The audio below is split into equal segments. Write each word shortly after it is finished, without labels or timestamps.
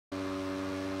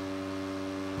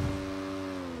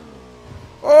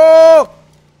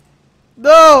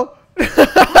No!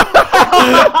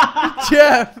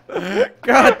 Jeff!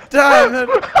 God damn it!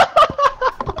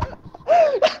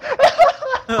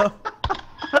 Oh.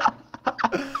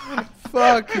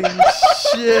 Fucking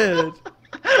shit!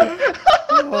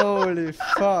 Holy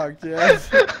fuck,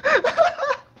 Jeff!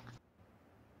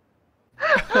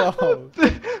 Oh.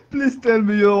 Please tell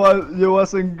me you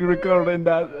wasn't recording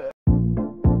that.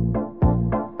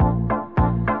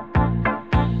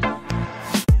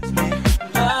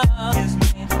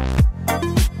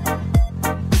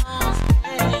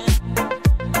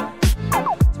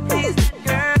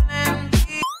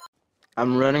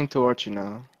 I'm running towards you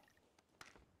now.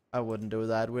 I wouldn't do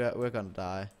that. We're gonna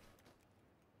die.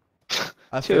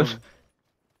 I Dude. feel.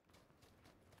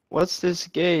 What's this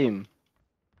game?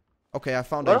 Okay, I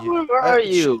found Where are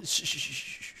you?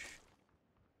 Shh.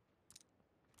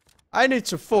 I need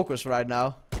to focus right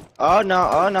now. Oh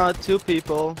no, two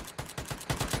people.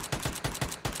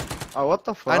 Oh, what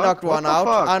the fuck? I knocked What one the out.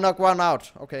 fuck? I knocked one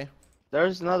out. Okay.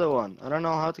 There's another one. I don't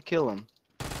know how to kill him.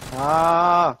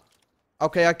 Ah!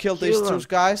 Okay, I killed these Kill two him.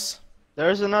 guys.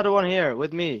 There's another one here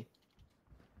with me.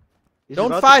 He's Don't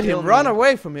about to fight kill him. me. Run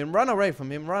away from him. Run away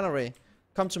from him. Run away.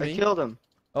 Come to I me. killed him.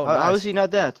 Oh, How nice. is he not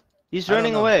dead? He's I don't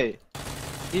running know. away.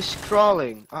 He's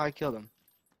crawling. Oh, I killed him.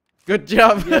 Good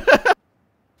job. Yeah.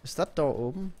 Is that door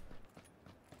open?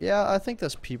 Yeah, I think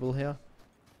there's people here.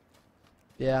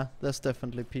 Yeah, there's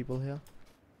definitely people here.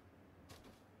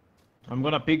 I'm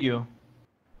gonna pick you.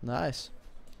 Nice.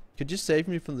 Could you save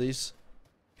me from these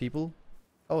people?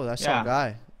 Oh, I saw Yeah. a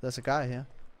guy. There's a guy here.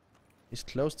 He's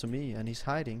close to me and he's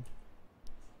hiding.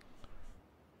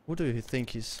 Who do you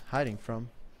think he's hiding from?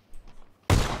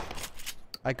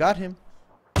 I got him.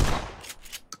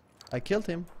 I killed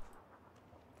him.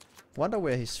 Wonder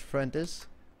where his friend is.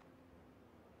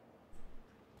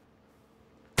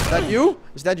 Is that you?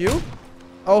 Is that you?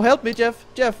 Oh, help me, Jeff.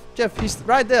 Jeff, he's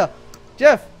right there.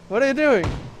 Jeff, what are you doing?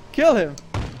 Kill him.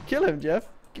 Kill him, Jeff.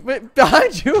 Wait,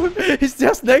 behind you. He's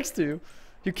just next to you.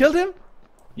 You killed him?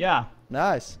 Yeah.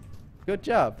 Nice. Good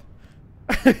job.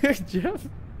 Jeff.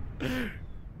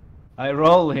 I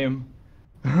roll him.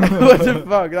 What the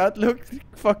fuck? That looked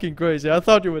fucking crazy. I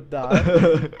thought you would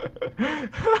die.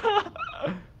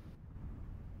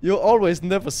 You always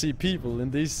never see people in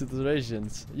these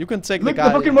situations. You can take Look the guy.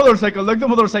 the fucking motorcycle. Look the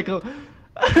motorcycle.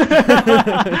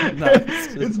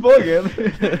 Nice. It's bugging.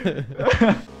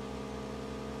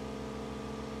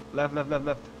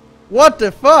 Left. What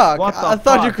the fuck? What the I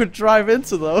thought you fuck? could drive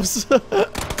into those.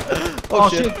 Oh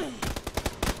shit.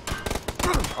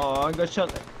 Oh, I got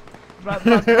shot. Run.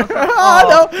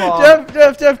 Oh no!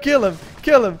 Fuck. Jeff, kill him!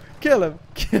 Kill him!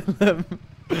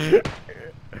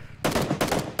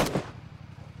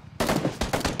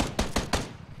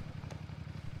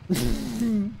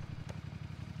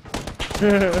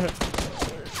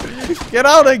 Get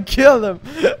out and kill them!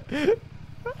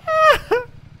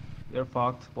 You're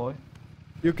fucked, boy.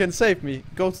 You can save me.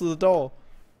 Go to the door.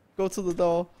 Go to the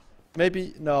door.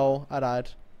 Maybe. No, I died.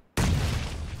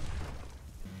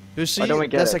 You see, Why don't we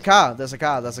get there's it? a car. There's a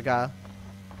car.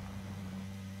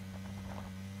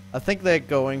 I think they're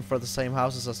going for the same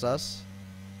houses as us.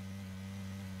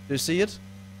 Do you see it?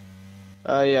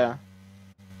 Yeah.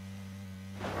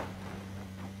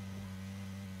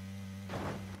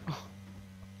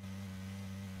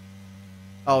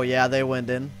 Oh yeah, they went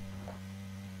in.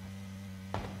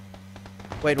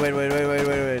 Wait.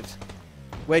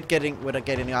 Wait,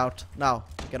 getting out. Now,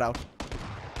 get out.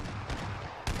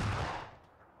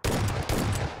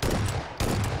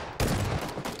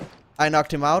 I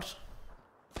knocked him out.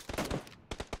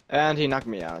 And he knocked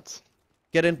me out.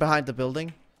 Get in behind the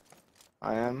building.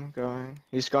 I am going.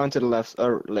 He's going to the left.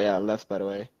 Or yeah, left by the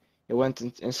way. He went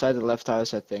inside the left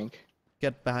house, I think.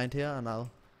 Get behind here and I'll...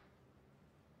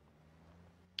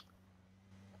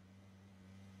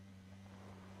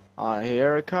 I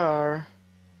hear a car.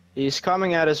 He's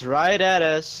coming at us, right at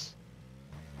us.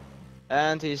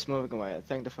 And he's moving away.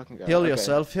 Thank the fucking God. Heal Okay.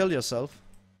 yourself, heal yourself.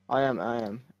 I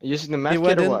am. Using the He med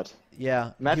went kit or in- what?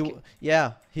 Yeah.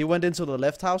 Medkit. He went into the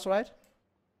left house, right?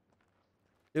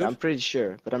 Dude? I'm pretty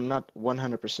sure, but I'm not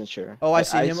 100% sure. Oh, I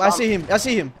see him. saw I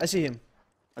see him.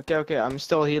 Okay, I'm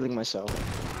still healing myself.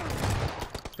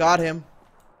 Got him.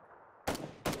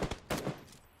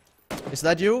 Is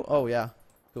that you? Oh, yeah.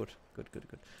 Good.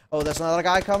 Oh, there's another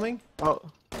guy coming. Oh,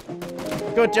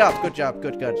 Good job, man.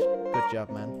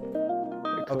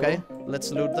 very cool. Okay,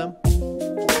 let's loot them.